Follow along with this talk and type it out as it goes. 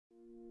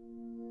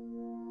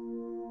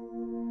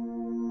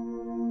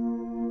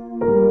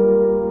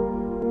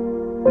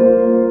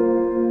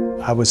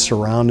I was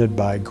surrounded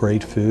by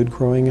great food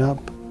growing up.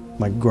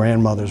 My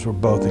grandmothers were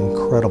both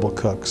incredible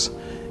cooks,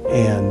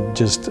 and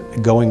just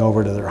going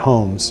over to their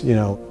homes, you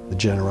know, the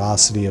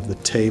generosity of the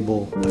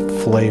table, the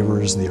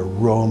flavors, the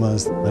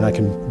aromas, and I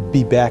can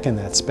be back in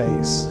that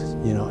space,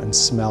 you know, and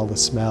smell the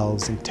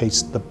smells and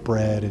taste the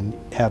bread and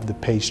have the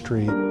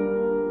pastry.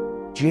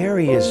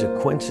 Gerry is a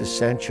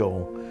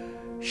quintessential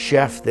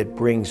chef that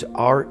brings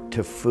art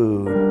to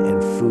food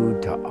and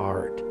food to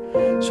art.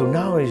 So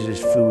not only is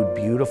his food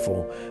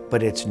beautiful,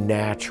 but it's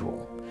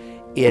natural.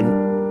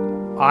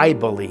 I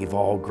believe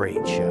all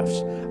great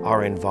chefs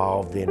are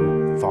involved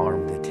in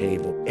farm to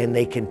table, and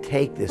they can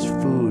take this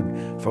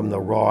food from the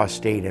raw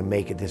state and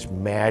make it this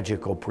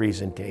magical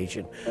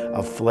presentation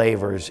of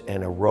flavors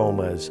and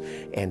aromas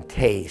and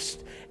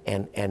taste,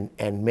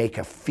 and make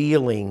a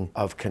feeling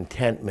of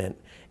contentment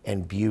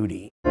and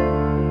beauty.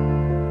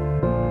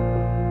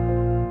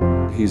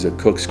 He's a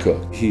cook's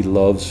cook. He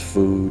loves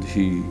food.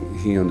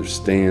 He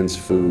understands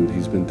food.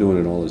 He's been doing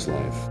it all his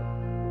life.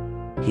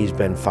 He's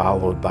been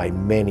followed by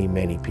many,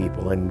 many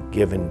people and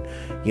given,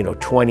 you know,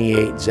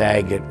 28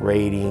 Zagat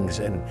ratings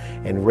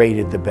and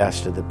rated the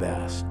best of the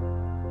best.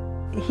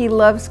 He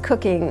loves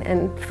cooking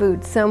and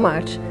food so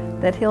much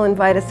that he'll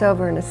invite us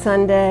over on a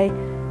Sunday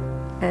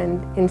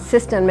and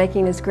insist on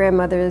making his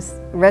grandmother's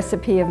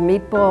recipe of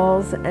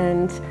meatballs,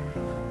 and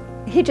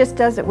he just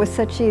does it with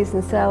such ease,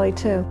 and Sally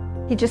too.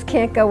 He just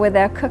can't go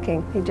without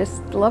cooking. He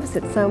just loves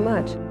it so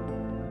much.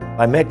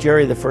 I met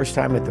Gerry the first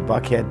time at the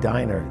Buckhead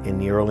Diner in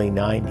the early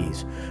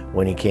 90s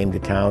when he came to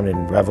town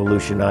and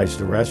revolutionized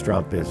the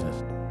restaurant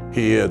business.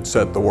 He had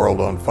set the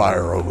world on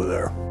fire over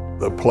there.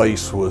 The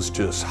place was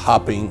just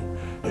hopping.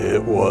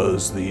 It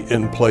was the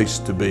in place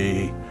to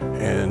be,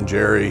 and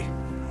Gerry,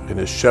 in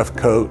his chef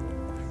coat,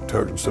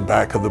 towards the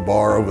back of the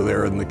bar over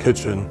there in the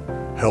kitchen,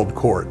 held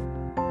court.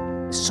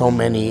 So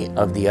many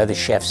of the other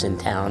chefs in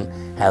town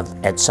have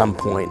at some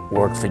point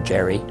worked for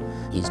Gerry.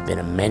 He's been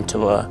a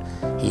mentor,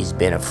 he's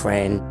been a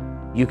friend.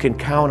 You can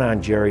count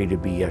on Gerry to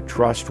be a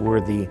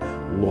trustworthy,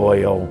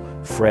 loyal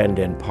friend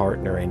and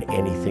partner in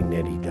anything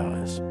that he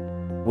does.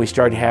 We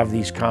started to have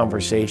these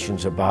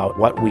conversations about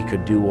what we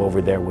could do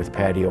over there with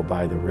Patio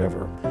by the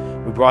River.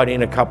 We brought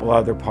in a couple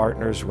other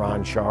partners,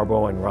 Ron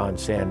Charbo and Ron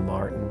San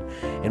Martin,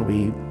 and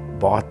we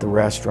bought the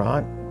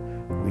restaurant.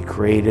 We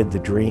created the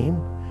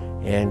dream,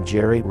 and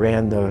Gerry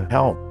ran the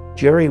helm.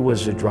 Gerry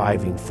was the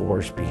driving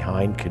force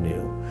behind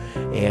Canoe,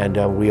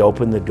 and we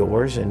opened the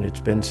doors, and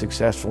it's been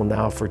successful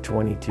now for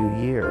 22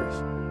 years.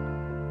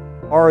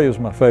 Aria is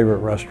my favorite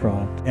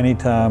restaurant.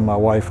 Anytime my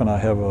wife and I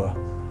have a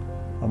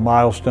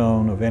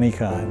milestone of any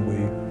kind,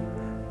 we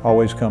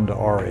always come to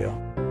Aria.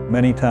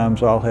 Many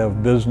times I'll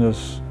have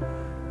business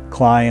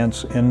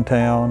clients in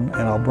town,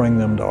 and I'll bring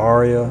them to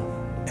Aria,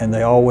 and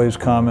they always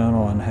comment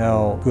on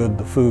how good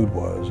the food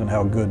was and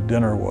how good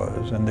dinner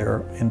was and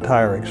their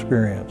entire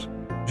experience.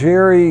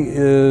 Gerry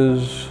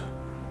is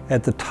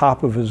at the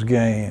top of his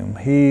game.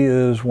 He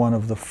is one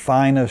of the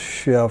finest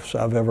chefs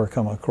I've ever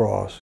come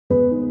across.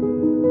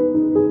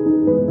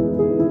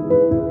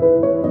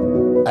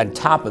 On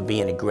top of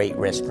being a great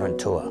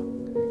restaurateur,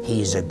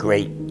 he's a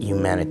great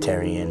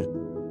humanitarian.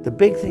 The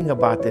big thing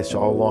about this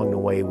all along the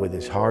way, with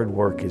his hard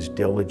work, his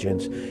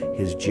diligence,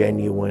 his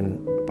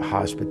genuine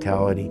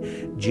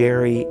hospitality,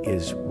 Gerry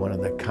is one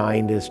of the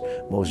kindest,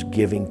 most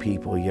giving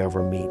people you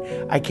ever meet.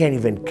 I can't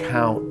even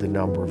count the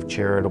number of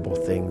charitable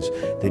things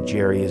that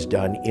Gerry has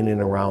done in and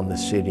around the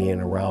city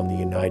and around the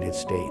United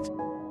States.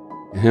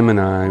 Him and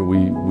I,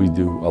 we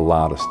do a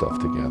lot of stuff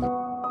together.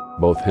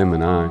 Both him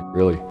and I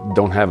really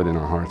don't have it in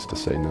our hearts to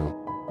say no.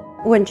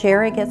 When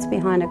Gerry gets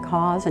behind a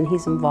cause and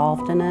he's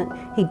involved in it,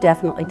 he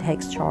definitely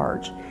takes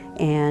charge.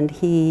 And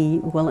he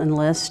will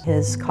enlist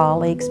his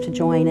colleagues to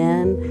join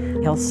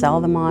in. He'll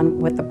sell them on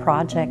what the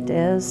project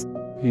is.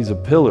 He's a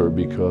pillar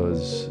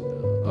because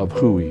of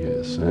who he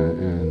is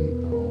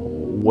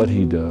and what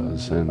he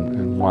does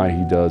and why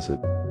he does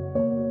it.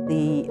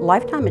 The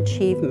Lifetime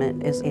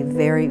Achievement is a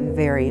very,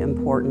 very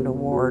important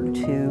award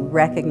to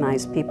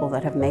recognize people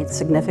that have made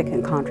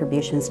significant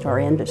contributions to our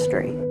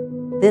industry.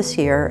 This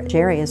year,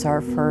 Gerry is our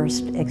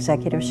first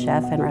executive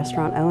chef and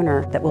restaurant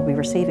owner that will be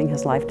receiving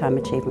his Lifetime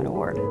Achievement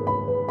Award.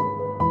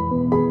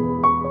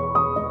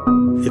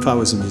 If I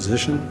was a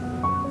musician,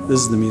 this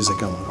is the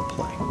music I want to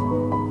play.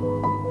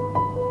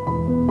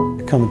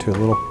 I come to a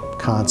little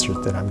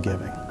concert that I'm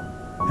giving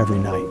every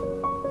night.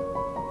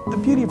 The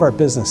beauty of our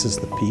business is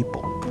the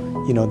people.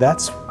 You know,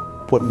 that's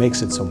what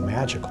makes it so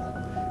magical.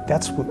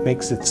 That's what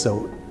makes it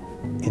so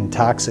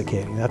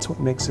intoxicating. That's what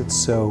makes it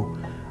so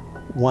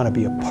want to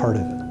be a part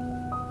of it.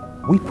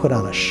 We put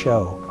on a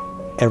show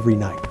every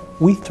night.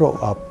 We throw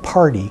a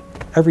party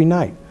every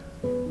night.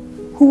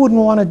 Who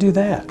wouldn't want to do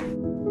that?